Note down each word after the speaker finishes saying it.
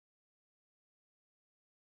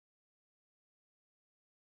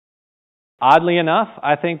Oddly enough,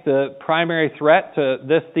 I think the primary threat to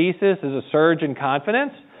this thesis is a surge in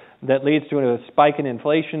confidence that leads to a spike in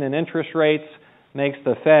inflation and interest rates, makes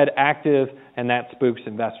the Fed active, and that spooks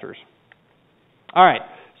investors. All right,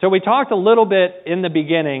 so we talked a little bit in the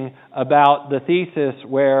beginning about the thesis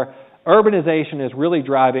where urbanization is really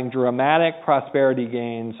driving dramatic prosperity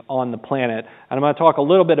gains on the planet. And I'm going to talk a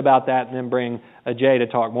little bit about that and then bring Ajay to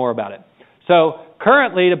talk more about it. So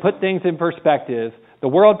currently, to put things in perspective, the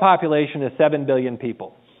world population is 7 billion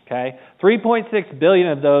people. Okay, 3.6 billion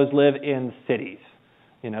of those live in cities.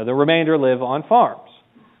 The remainder live on farms.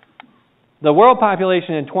 The world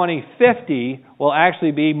population in 2050 will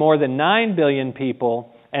actually be more than 9 billion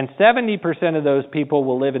people, and 70% of those people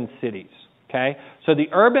will live in cities. Okay? So the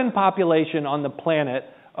urban population on the planet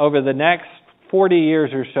over the next 40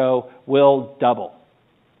 years or so will double.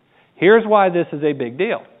 Here's why this is a big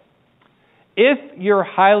deal. If you're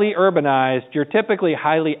highly urbanized, you're typically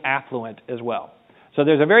highly affluent as well. So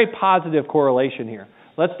there's a very positive correlation here.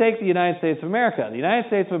 Let's take the United States of America. The United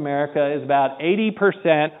States of America is about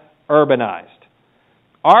 80% urbanized.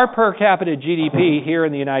 Our per capita GDP here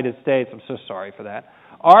in the United States, I'm so sorry for that.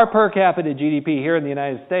 Our per capita GDP here in the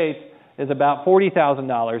United States is about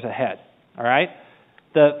 $40,000 a head. All right?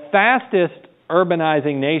 The fastest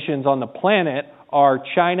urbanizing nations on the planet are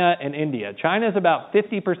China and India. China is about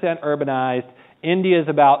 50% urbanized. India is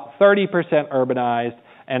about 30% urbanized,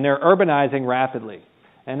 and they're urbanizing rapidly.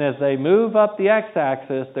 And as they move up the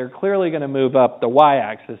x-axis, they're clearly going to move up the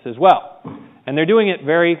y-axis as well. And they're doing it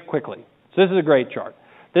very quickly. So this is a great chart.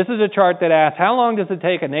 This is a chart that asks, how long does it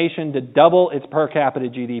take a nation to double its per capita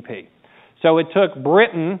GDP? So it took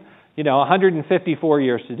Britain, 154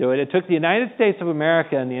 years to do it. It took the United States of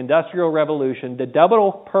America in the Industrial Revolution to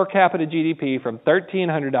double per capita GDP from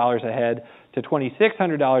 $1,300 a head to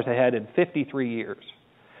 $2,600 a head in 53 years.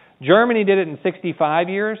 Germany did it in 65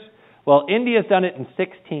 years. Well, India's done it in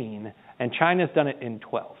 16, and China's done it in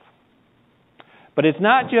 12. But it's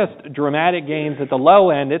not just dramatic gains at the low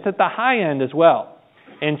end, it's at the high end as well.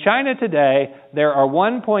 In China today, there are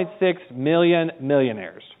 1.6 million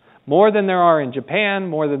millionaires. More than there are in Japan,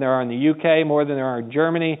 more than there are in the UK, more than there are in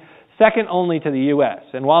Germany, second only to the US.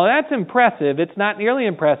 And while that's impressive, it's not nearly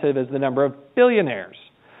impressive as the number of billionaires.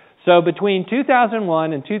 So between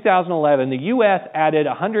 2001 and 2011, the US added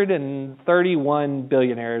 131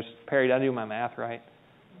 billionaires. Perry, did I do my math right?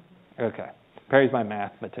 Okay. Perry's my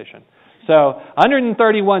mathematician. So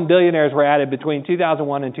 131 billionaires were added between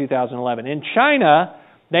 2001 and 2011. In China,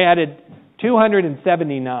 they added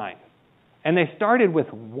 279. And they started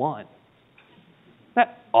with one. Isn't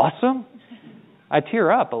that awesome? I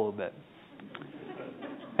tear up a little bit.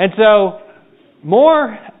 And so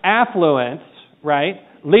more affluence, right,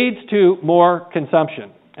 leads to more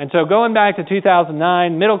consumption. And so going back to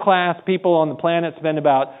 2009, middle-class people on the planet spend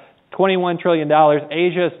about $21 trillion.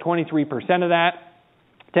 Asia is 23% of that.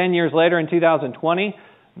 10 years later, in 2020,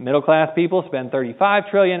 middle-class people spend $35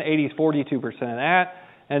 trillion. 80 is 42% of that.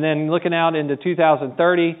 And then looking out into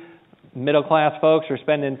 2030, middle-class folks are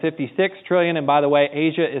spending $56 trillion. And by the way,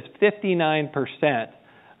 Asia is 59%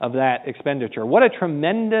 of that expenditure. What a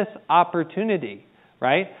tremendous opportunity,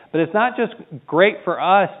 right? But it's not just great for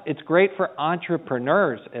us, it's great for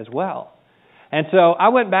entrepreneurs as well. And so I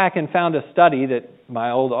went back and found a study that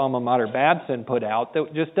my old alma mater, Babson, put out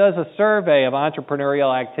that just does a survey of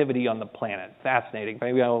entrepreneurial activity on the planet. Fascinating.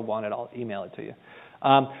 Maybe I want it, I'll email it to you.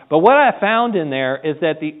 But what I found in there is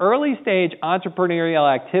that the early stage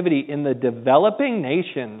entrepreneurial activity in the developing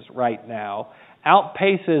nations right now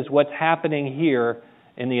outpaces what's happening here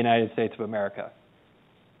in the United States of America.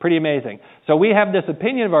 Pretty amazing. So we have this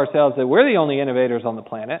opinion of ourselves that we're the only innovators on the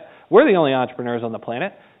planet. We're the only entrepreneurs on the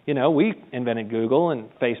planet. We invented Google and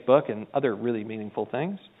Facebook and other really meaningful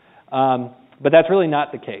things. But that's really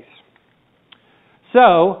not the case.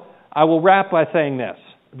 So I will wrap by saying this.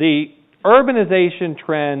 The urbanization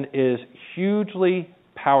trend is hugely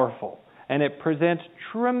powerful, and it presents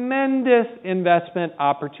tremendous investment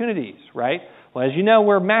opportunities, right? Well, as you know,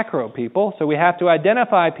 we're macro people, so we have to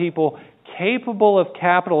identify people capable of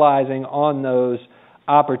capitalizing on those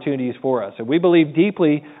opportunities for us. And we believe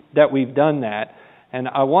deeply that we've done that. And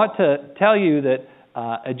I want to tell you that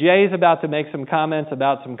Ajay is about to make some comments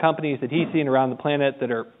about some companies that he's seen around the planet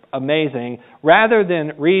that are amazing. Rather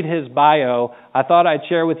than read his bio, I thought I'd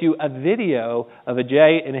share with you a video of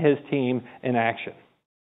Ajay and his team in action.